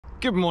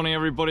Good morning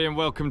everybody and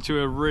welcome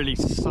to a really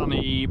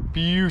sunny,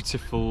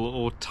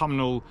 beautiful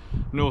autumnal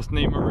North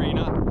Nea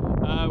Marina.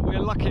 We're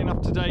lucky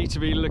enough today to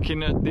be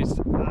looking at this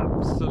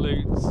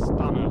absolute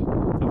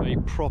stunner of a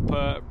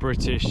proper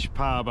British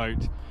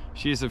powerboat.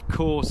 She is of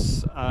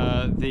course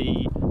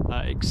the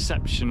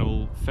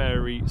exceptional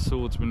Fairey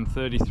Swordsman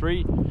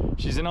 33.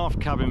 She's an aft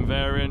cabin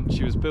variant.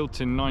 She was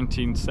built in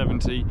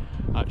 1970.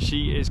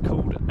 She is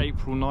called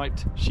April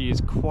Night. She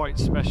is quite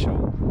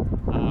special.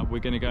 We're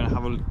going to go and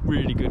have a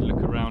really good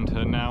look around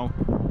her now.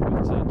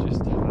 But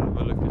just have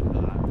a look at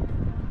that.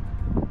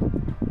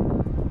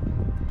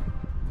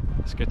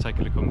 Let's go take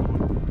a look on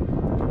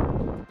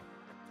board.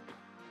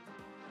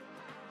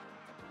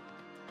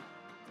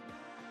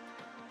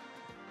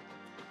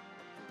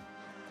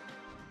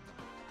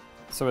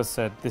 So as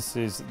said, this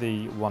is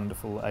the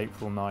wonderful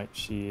April Night.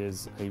 She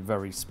is a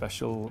very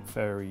special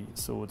Fairey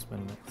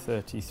Swordsman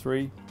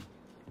 33.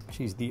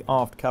 She's the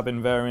aft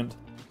cabin variant.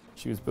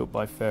 She was built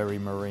by Fairey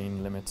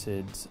Marine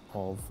Limited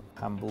of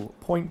Hamble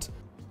Point.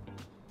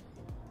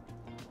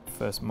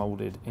 First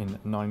moulded in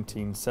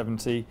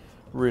 1970.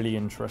 Really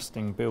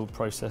interesting build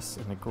process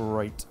and a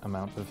great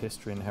amount of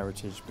history and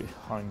heritage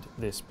behind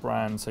this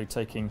brand. So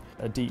taking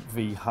a deep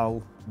V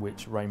hull,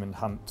 which Raymond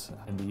Hunt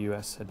in the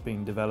US had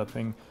been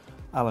developing,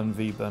 Alan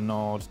V.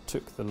 Bernard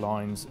took the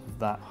lines of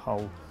that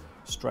hull,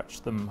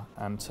 stretched them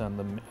and turned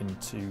them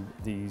into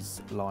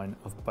these line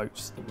of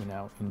boats that we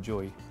now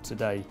enjoy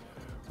today,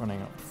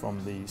 running up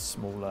from the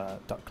smaller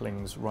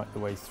ducklings right the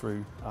way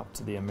through up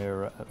to the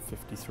Amira at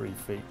 53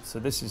 feet. So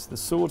this is the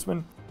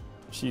Swordsman.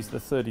 She's the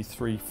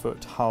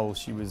 33-foot hull.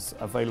 She was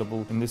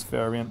available in this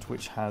variant,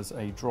 which has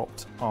a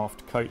dropped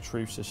aft coach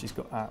roof, so she's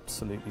got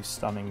absolutely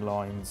stunning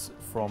lines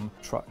from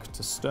truck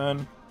to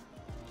stern.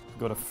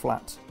 Got a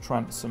flat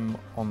transom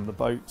on the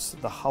boats.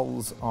 The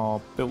hulls are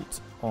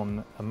built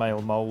on a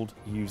male mould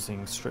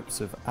using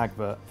strips of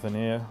Agva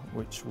veneer,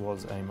 which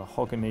was a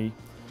mahogany.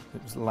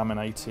 It was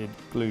laminated,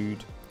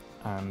 glued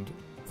and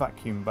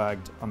vacuum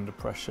bagged under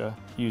pressure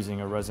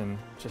using a resin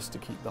just to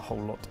keep the whole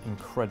lot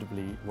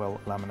incredibly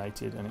well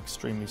laminated and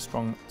extremely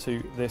strong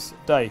to this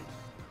day.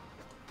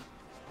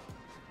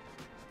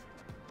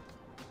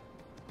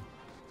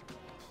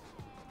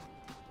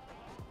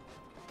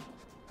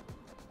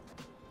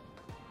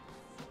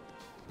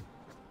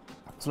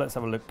 So let's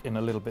have a look in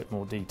a little bit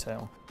more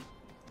detail.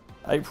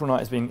 April Night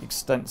has been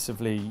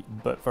extensively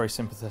but very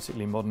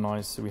sympathetically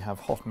modernised, so we have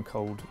hot and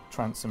cold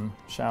transom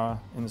shower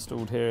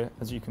installed here.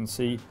 As you can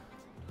see,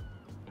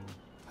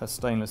 her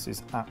stainless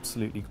is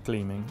absolutely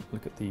gleaming.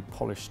 Look at the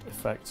polished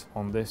effect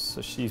on this.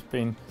 So she's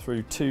been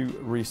through two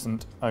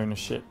recent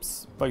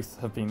ownerships. Both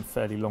have been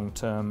fairly long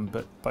term,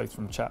 but both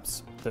from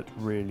chaps that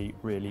really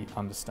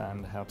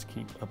understand how to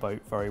keep a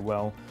boat very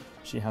well.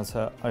 She has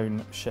her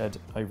own shed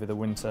over the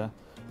winter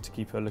to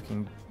keep her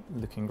looking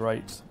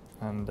great,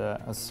 and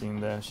as seen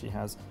there, she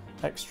has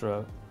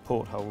extra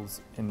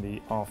portholes in the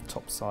aft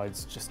top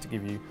sides just to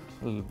give you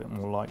a little bit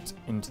more light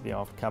into the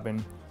aft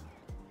cabin.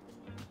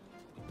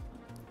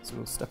 So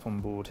we'll step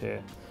on board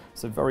here.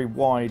 So very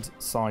wide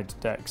side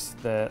decks,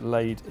 they're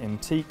laid in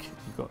teak.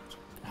 You've got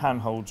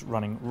handholds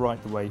running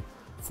right the way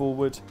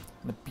forward,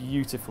 and a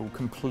beautiful,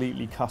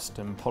 completely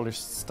custom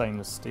polished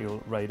stainless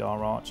steel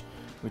radar arch,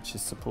 which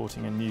is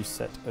supporting a new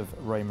set of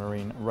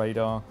Raymarine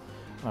radar.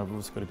 I've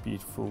also got a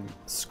beautiful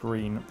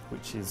screen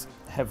which is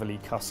heavily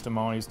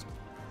customised.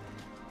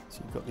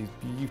 So you've got these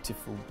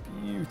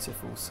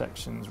beautiful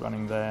sections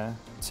running there.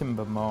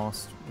 Timber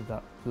mast with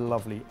that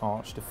lovely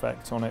arched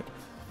effect on it.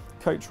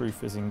 Coach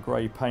roof is in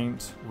grey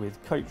paint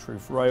with coach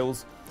roof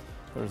rails.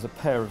 There is a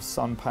pair of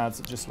sun pads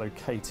that just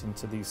locate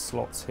into these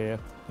slots here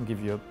and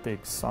give you a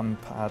big sun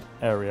pad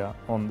area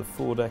on the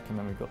foredeck, and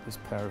then we've got this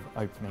pair of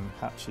opening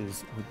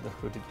hatches with the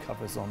hooded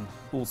covers on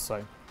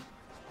also.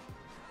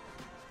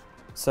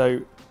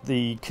 So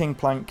the king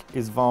plank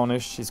is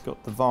varnished. She's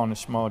got the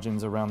varnish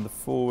margins around the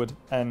forward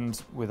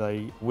end with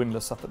a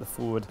windlass up at the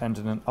forward end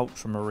and an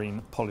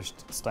ultramarine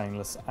polished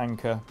stainless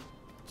anchor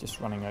just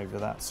running over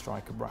that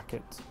striker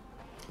bracket.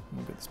 And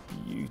we've got this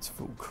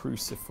beautiful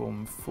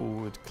cruciform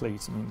forward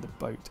cleat. I mean, the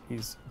boat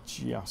is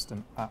just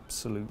an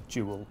absolute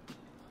jewel.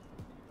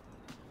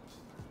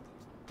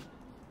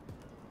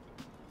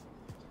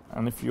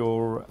 And if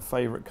your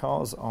favourite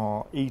cars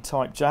are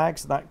E-type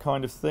Jags, that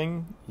kind of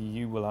thing,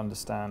 you will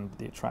understand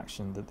the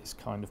attraction that this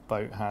kind of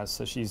boat has.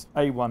 So she's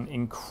A1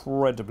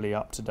 incredibly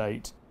up to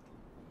date.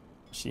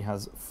 She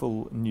has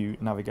full new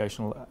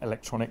navigational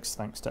electronics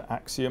thanks to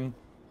Axiom.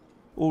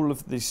 All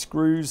of the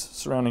screws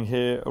surrounding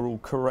here are all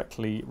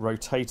correctly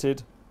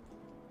rotated.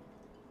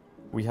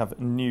 We have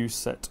a new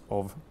set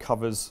of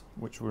covers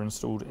which were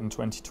installed in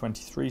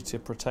 2023 to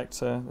protect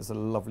her. There's a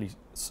lovely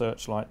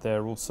searchlight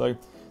there also.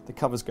 The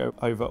covers go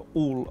over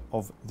all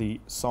of the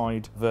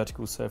side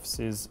vertical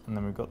surfaces, and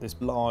then we've got this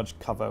large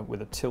cover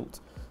with a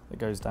tilt that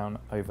goes down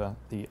over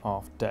the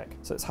aft deck.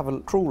 So let's have a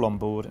crawl on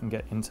board and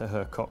get into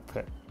her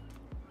cockpit.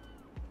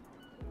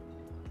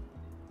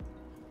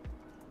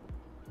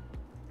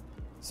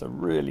 So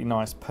really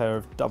nice pair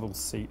of double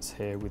seats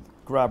here with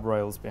grab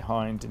rails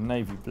behind in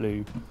navy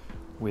blue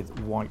with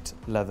white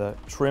leather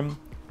trim.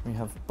 We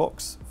have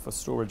box for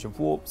storage of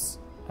warps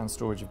and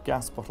storage of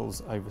gas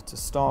bottles over to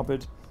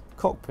starboard.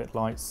 Cockpit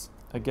lights,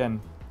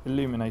 again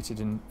illuminated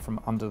in from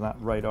under that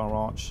radar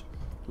arch.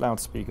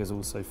 Loudspeakers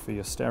also for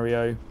your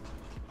stereo.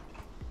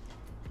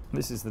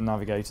 This is the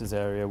navigator's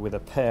area with a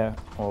pair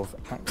of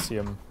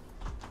Axiom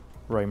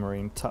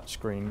Raymarine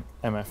touchscreen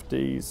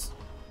MFDs.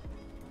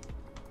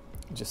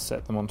 Just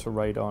set them onto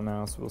radar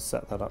now, so we'll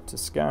set that up to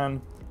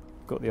scan.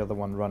 Got the other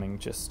one running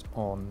just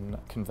on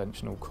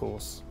conventional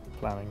course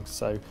planning,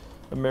 so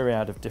a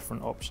myriad of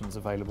different options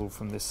available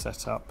from this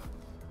setup,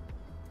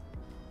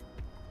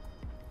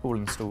 all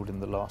installed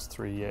in the last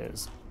 3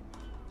 years.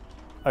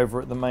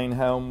 Over at the main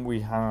helm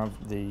we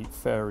have the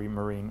Fairey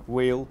Marine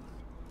wheel,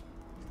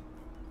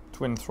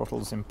 twin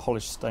throttles in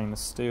polished stainless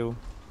steel,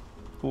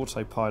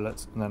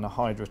 autopilot and then a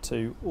Hydra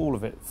 2, all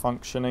of it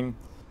functioning,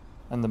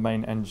 and the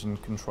main engine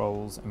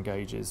controls and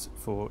gauges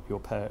for your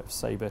pair of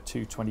Sabre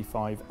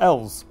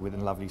 225Ls with a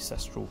lovely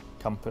Cestral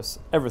compass.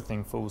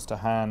 Everything falls to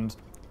hand.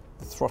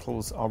 The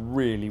throttles are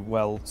really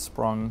well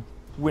sprung.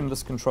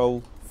 Windlass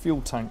control,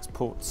 fuel tanks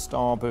port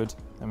starboard,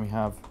 then we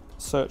have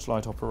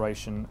searchlight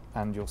operation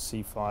and your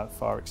Seafire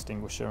fire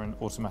extinguisher and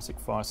automatic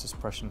fire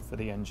suppression for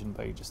the engine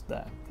bay just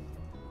there.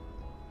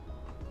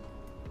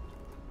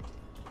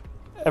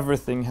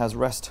 Everything has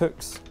rest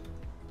hooks.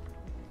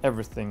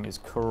 Everything is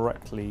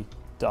correctly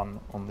done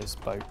on this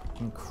boat,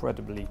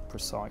 incredibly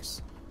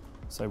precise.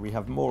 So we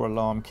have more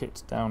alarm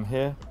kit down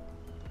here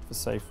for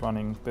safe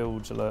running,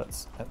 bilge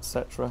alerts,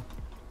 etc.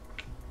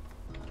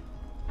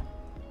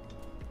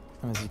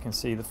 And as you can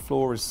see, the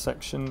floor is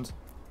sectioned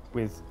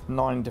with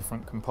 9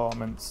 different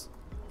compartments,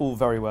 all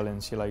very well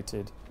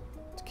insulated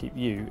to keep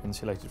you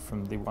insulated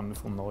from the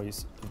wonderful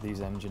noise of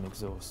these engine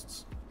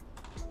exhausts.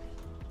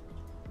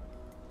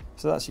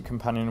 So that's your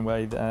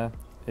companionway there.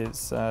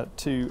 It's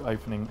 2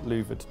 opening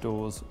louvered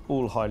doors,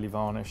 all highly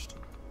varnished,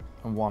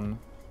 and 1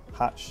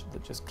 hatch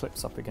that just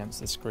clips up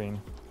against the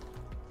screen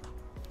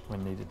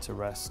when needed to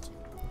rest.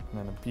 And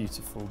then a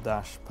beautiful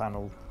dash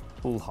panel,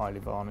 all highly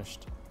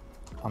varnished,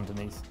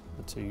 underneath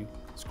the 2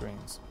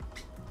 screens.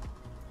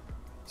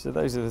 So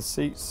those are the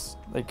seats.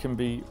 They can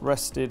be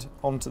rested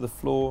onto the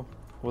floor,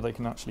 or they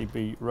can actually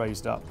be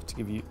raised up to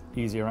give you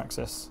easier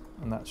access,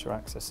 and that's your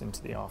access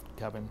into the aft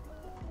cabin.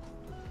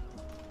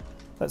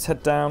 Let's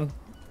head down.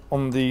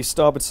 On the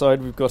starboard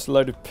side we've got a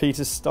load of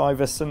Peter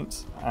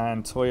Stuyvesant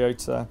and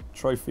Toyota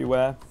trophy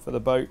ware for the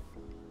boat.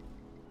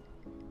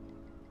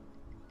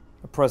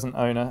 The present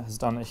owner has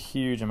done a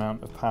huge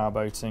amount of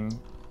powerboating.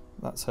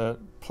 That's her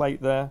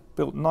plate there,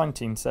 built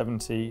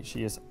 1970.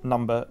 She is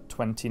number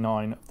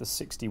 29 of the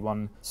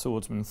 61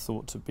 Swordsman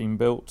thought to have been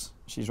built.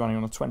 She's running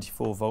on a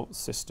 24 volt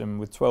system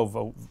with 12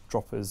 volt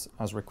droppers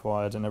as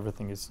required, and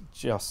everything is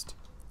just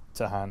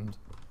to hand.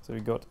 So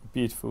we've got a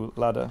beautiful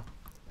ladder,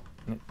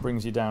 and it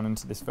brings you down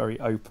into this very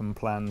open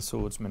plan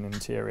Swordsman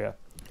interior.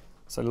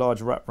 So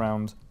large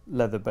wraparound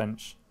leather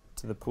bench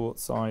to the port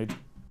side.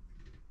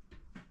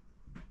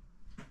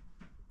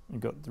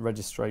 You've got the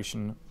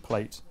registration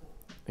plate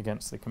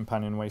against the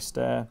companionway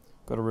stair.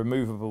 Got a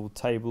removable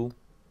table.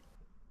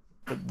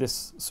 But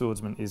this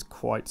Swordsman is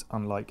quite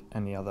unlike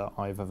any other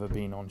I've ever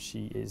been on.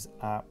 She is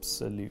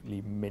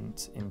absolutely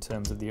mint in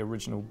terms of the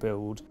original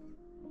build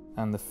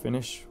and the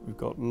finish. We've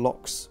got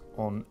locks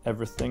on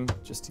everything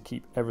just to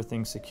keep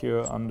everything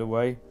secure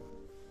underway,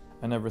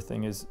 and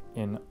everything is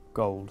in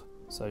gold,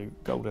 so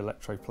gold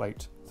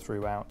electroplate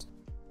throughout.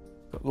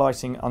 Got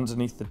lighting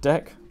underneath the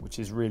deck, which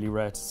is really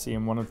rare to see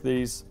in one of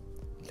these.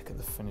 Look at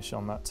the finish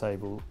on that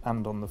table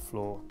and on the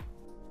floor.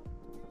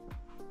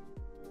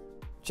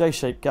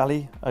 J-shaped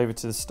galley over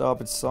to the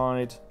starboard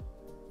side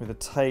with a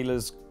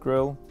tailor's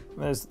grill.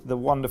 There's the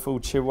wonderful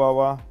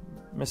Chihuahua,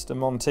 Mr.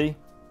 Monty,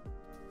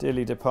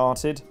 dearly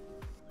departed.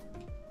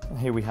 And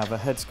here we have a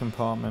heads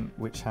compartment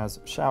which has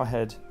shower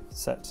head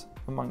set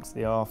amongst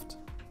the aft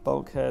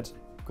bulkhead.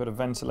 Got a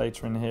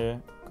ventilator in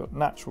here, got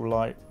natural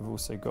light, we've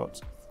also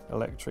got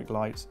electric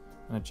light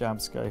and a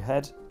Jabsco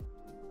head.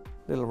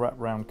 Little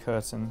wraparound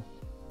curtain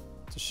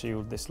to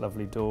shield this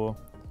lovely door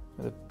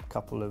with a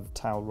couple of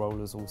towel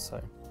rollers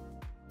also.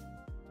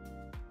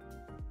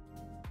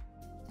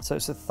 So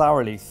it's a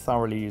thoroughly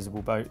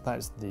usable boat. That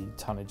is the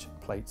tonnage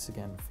plates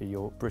again for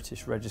your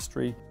British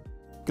registry.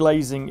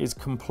 Glazing is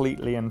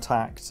completely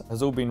intact,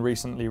 has all been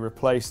recently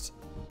replaced.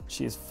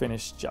 She is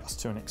finished just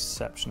to an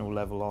exceptional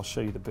level. I'll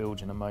show you the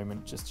bilge in a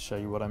moment just to show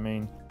you what I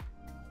mean.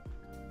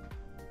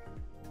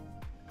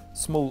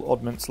 Small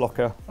oddments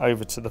locker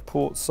over to the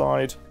port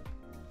side,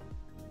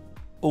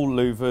 all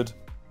louvered,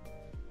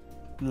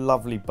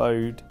 lovely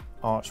bowed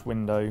arch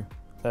window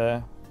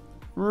there.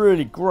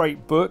 Really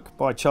great book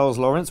by Charles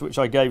Lawrence, which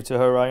I gave to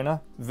her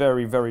owner.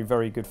 Very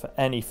good for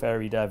any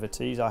Fairey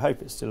devotees. I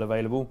hope it's still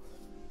available.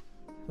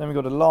 Then we've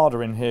got a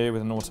larder in here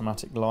with an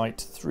automatic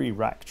light, 3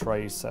 rack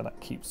trays, so that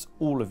keeps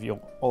all of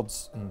your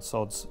odds and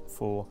sods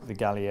for the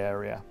galley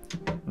area.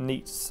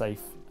 Neat,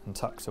 safe and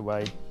tucked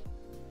away.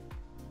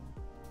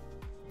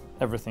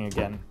 Everything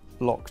again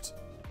locked.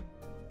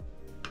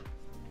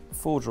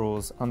 4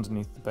 drawers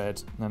underneath the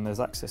bed, and then there's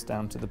access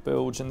down to the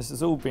bilge, and this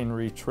has all been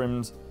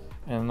retrimmed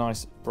in a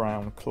nice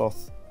brown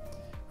cloth.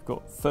 We've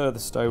got further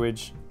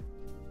stowage.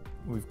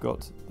 We've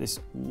got this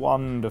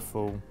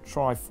wonderful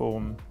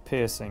triform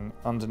piercing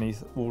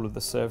underneath all of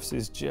the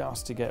surfaces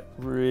just to get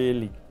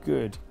really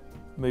good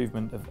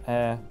movement of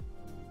air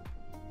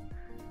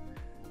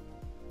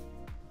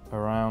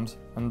around.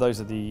 And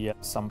those are the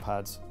sun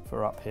pads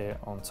for up here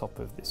on top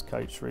of this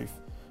coach roof.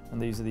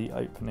 And these are the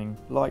opening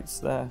lights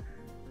there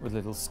with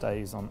little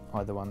stays on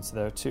either one. So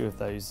there are 2 of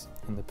those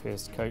in the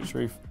pierced coach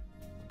roof.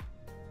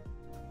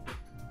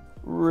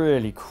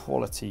 Really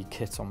quality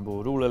kit on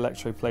board, all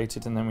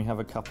electroplated, and then we have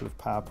a couple of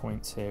power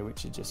points here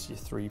which are just your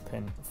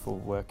 3-pin for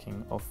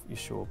working off your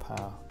shore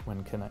power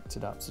when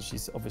connected up. So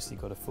she's obviously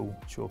got a full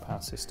shore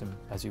power system,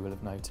 as you will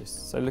have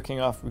noticed. So looking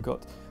after, we've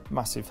got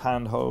massive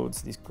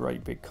handholds, these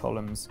great big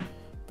columns,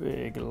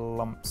 big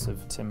lumps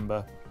of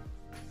timber.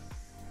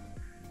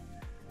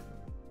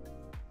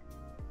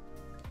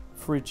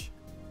 Fridge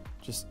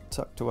just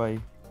tucked away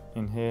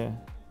in here,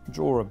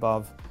 drawer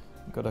above.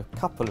 We've got a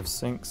couple of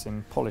sinks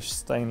in polished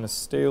stainless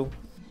steel,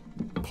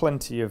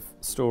 plenty of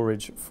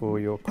storage for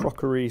your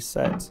crockery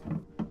set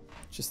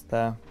just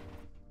there,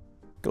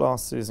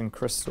 glasses and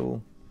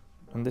crystal,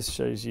 and this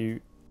shows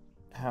you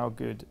how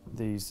good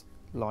these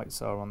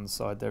lights are on the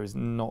side. There is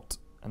not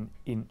an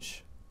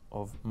inch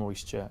of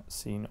moisture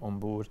seen on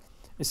board.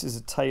 This is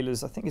a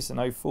Taylor's, I think it's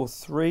an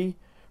 043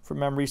 from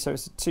memory, so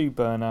it's a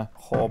 2-burner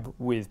hob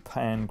with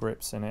pan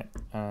grips in it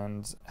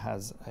and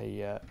has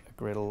a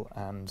grill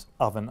and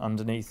oven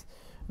underneath,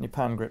 and your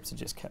pan grips are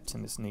just kept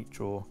in this neat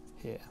drawer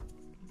here.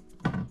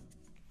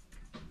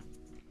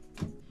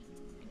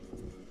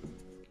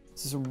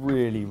 This is a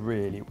really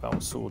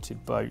well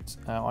sorted boat.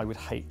 I would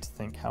hate to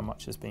think how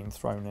much has been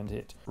thrown at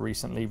it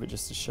recently, but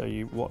just to show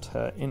you what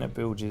her inner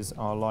bilges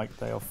are like,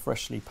 they are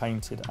freshly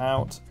painted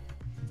out,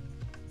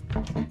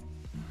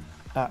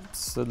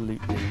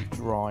 absolutely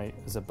dry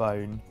as a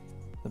bone.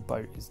 The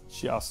boat is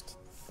just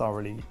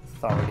thoroughly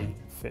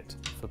fit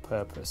for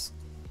purpose.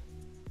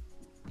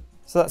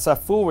 So that's our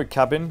forward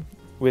cabin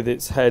with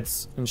its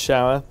heads and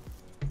shower.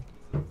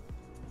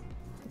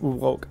 We'll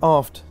walk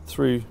aft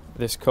through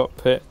this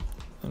cockpit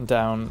and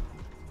down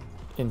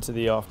into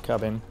the aft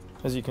cabin.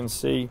 As you can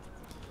see,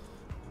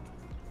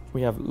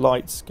 we have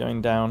lights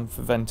going down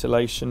for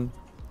ventilation.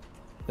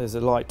 There's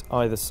a light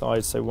either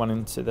side, so one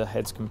into the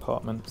heads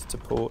compartment to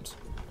port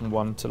and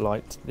one to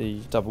light the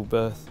double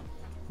berth,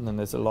 and then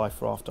there's a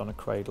life raft on a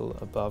cradle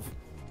above.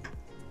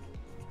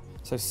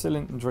 So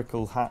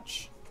cylindrical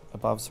hatch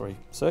above, sorry,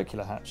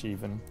 circular hatch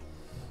even.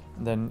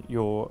 And then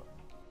your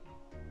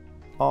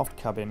aft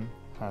cabin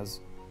has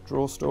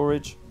drawer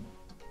storage.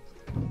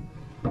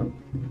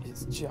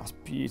 It's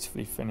just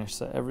beautifully finished,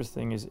 so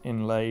everything is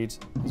inlaid.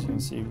 As you can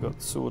see, we've got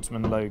the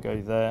Swordsman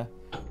logo there,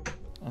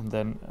 and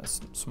then a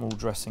small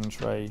dressing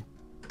tray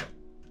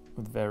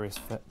with various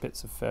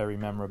bits of Fairey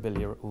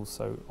memorabilia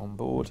also on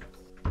board.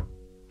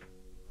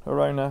 Her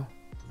owner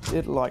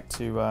did like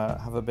to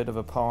have a bit of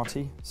a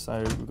party, so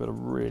we've got a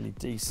really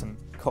decent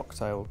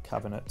cocktail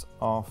cabinet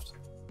aft,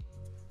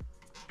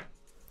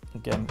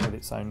 again with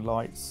its own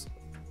lights,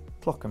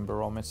 clock and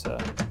barometer,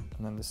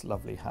 and then this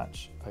lovely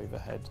hatch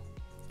overhead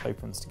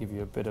opens to give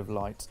you a bit of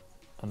light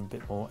and a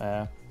bit more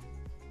air.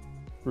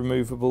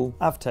 Removable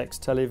Avtex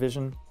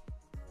television.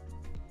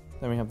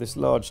 Then we have this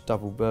large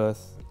double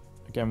berth,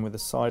 again with a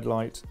side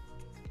light,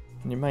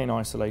 and your main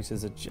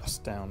isolators are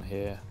just down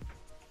here,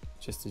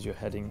 just as you're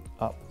heading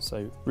up,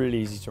 so really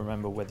easy to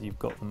remember whether you've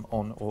got them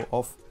on or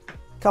off.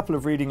 A couple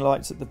of reading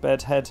lights at the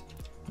bed head,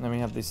 and then we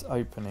have this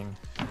opening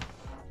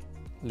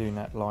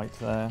lunette light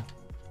there,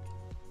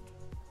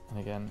 and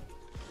again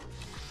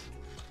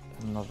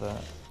another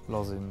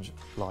lozenge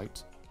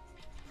light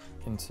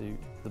into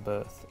the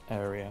berth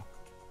area.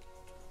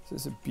 So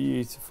it's a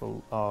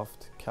beautiful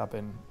aft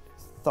cabin,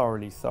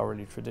 thoroughly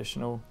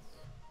traditional.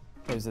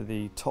 Those are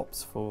the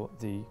tops for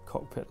the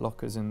cockpit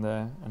lockers in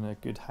there, and a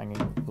good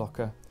hanging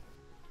locker.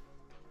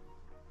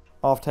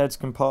 Aft heads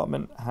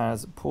compartment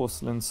has a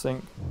porcelain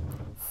sink,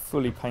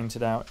 fully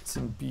painted out. It's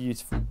in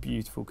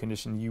beautiful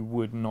condition. You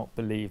would not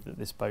believe that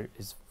this boat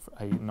is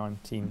a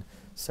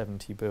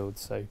 1970 build,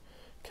 so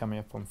coming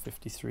up on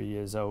 53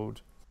 years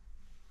old.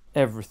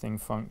 Everything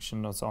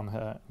functions on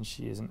her, and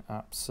she is an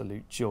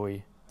absolute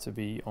joy to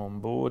be on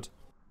board.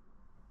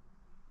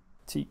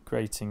 Teak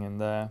grating in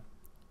there.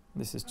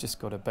 This has just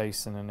got a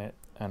basin in it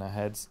and a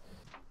heads.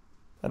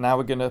 And now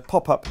we're going to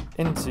pop up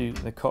into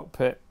the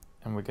cockpit,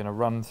 and we're going to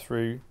run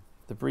through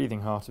the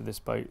breathing heart of this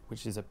boat,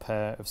 which is a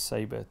pair of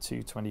Sabre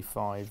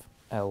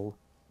 225L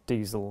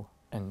diesel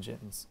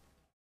engines.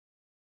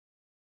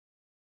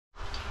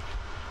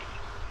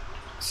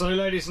 So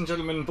ladies and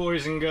gentlemen,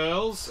 boys and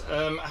girls,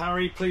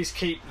 Harry, please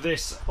keep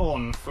this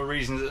on for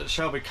reasons that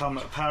shall become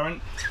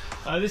apparent.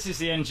 This is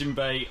the engine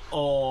bay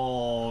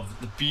of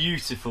the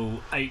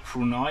beautiful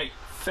April night.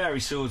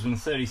 Fairey Swordsman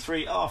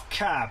 33 aft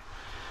cab,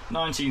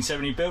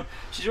 1970 build.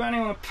 She's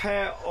running on a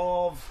pair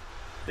of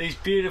these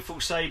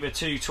beautiful Sabre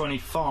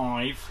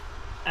 225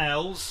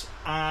 Ls.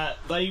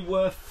 They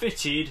were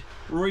fitted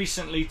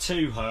recently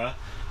to her,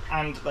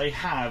 and they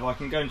have, I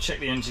can go and check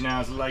the engine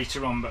hours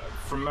later on, but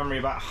from memory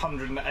about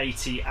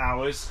 180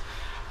 hours.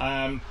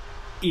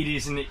 It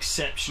is an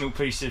exceptional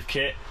piece of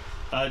kit.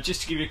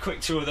 Just to give you a quick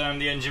tour down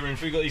the engine room,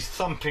 we've got these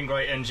thumping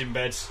great engine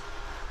beds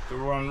that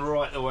run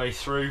right the way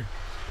through.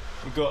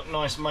 We've got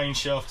nice main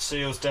shaft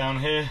seals down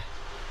here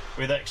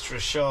with extra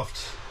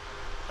shaft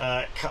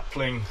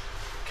coupling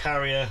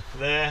carrier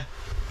there.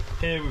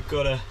 Here we've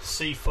got a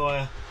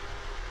Seafire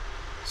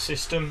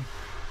system.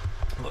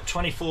 We've got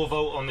 24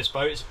 volt on this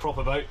boat, it's a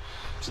proper boat,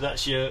 so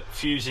that's your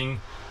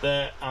fusing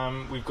there.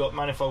 We've got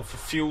manifold for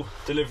fuel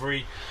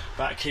delivery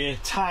back here.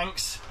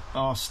 Tanks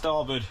are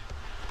starboard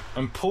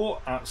and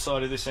port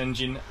outside of this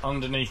engine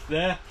underneath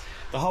there.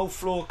 The whole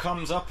floor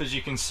comes up, as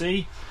you can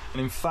see,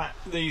 and in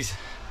fact these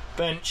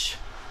bench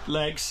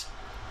legs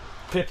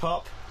pip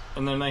up,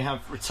 and then they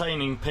have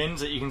retaining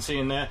pins that you can see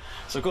in there,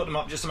 so I've got them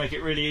up just to make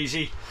it really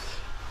easy.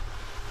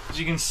 As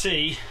you can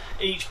see,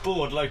 each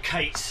board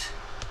locates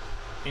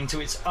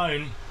into its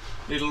own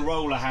little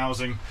roller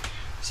housing,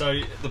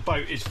 so the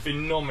boat is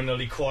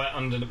phenomenally quiet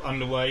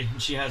underway,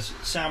 and she has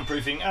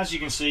soundproofing, as you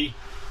can see,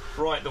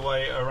 right the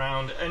way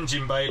around.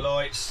 Engine bay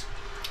lights,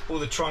 all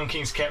the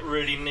trunking's kept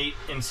really neat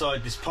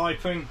inside this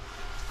piping.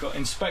 Got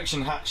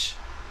inspection hatch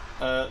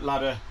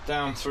ladder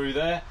down through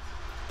there,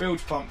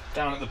 bilge pump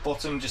down at the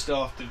bottom just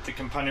after the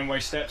companionway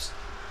steps,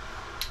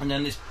 and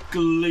then this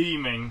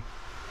gleaming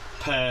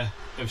pair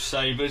of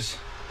Sabres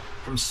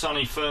from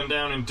sunny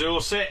Ferndown in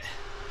Dorset.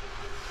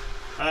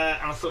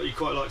 And I thought you'd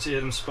quite like to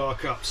hear them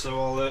spark up, so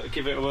I'll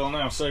give it a whirl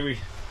now. So we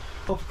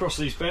hop across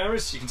these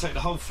bearers, you can take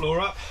the whole floor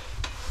up.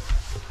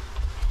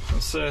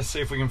 Let's see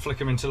if we can flick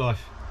them into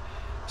life.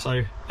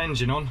 So,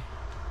 engine on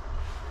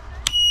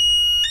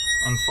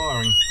and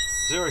firing.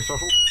 Zero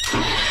throttle.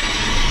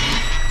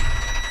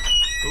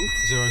 Ooh,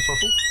 zero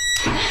throttle.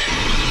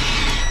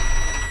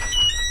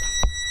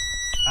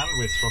 And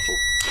with throttle.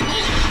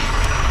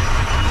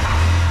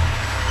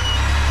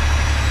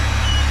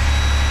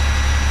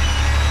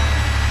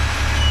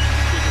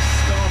 Keep the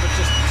starboard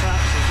just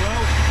attached as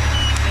well.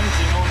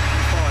 Engine on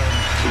and firing.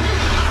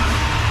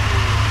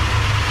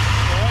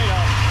 Right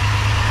up.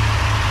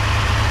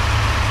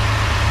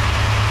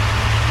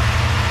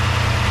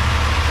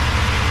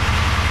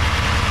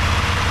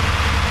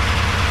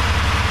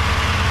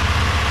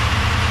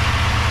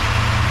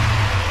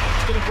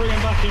 Bring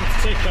them back into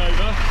tick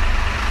over.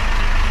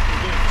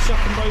 We'll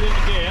chuck them both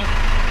into gear.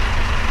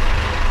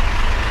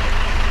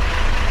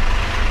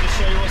 Just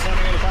show you what's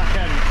happening at the back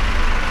end.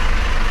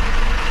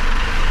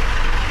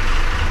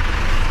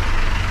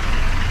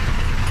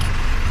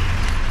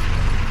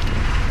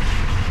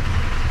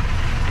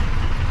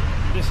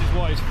 This is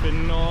what is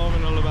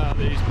phenomenal about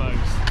these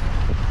boats.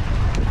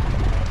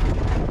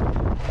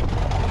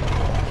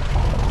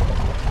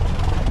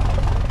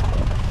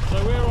 So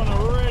we're on a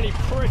really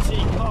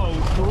pretty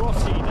cold,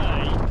 grotty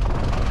day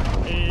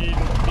in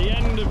the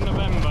end of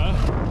November.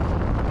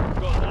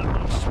 We've got that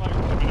much smoke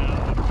coming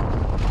out.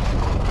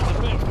 There's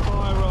a bit of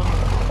fire on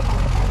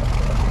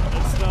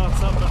at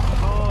start up, but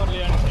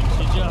hardly anything.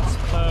 She just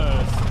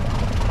purrs.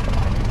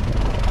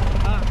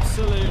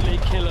 Absolutely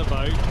killer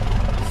boat.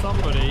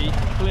 Somebody,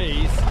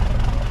 please,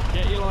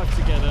 get your life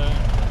together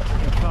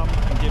and come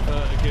and give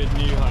her a good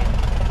new home.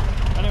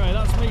 Anyway,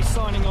 that's me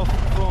signing off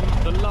from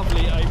the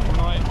lovely April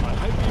night. I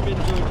hope you've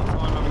enjoyed your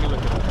time having a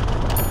look at it.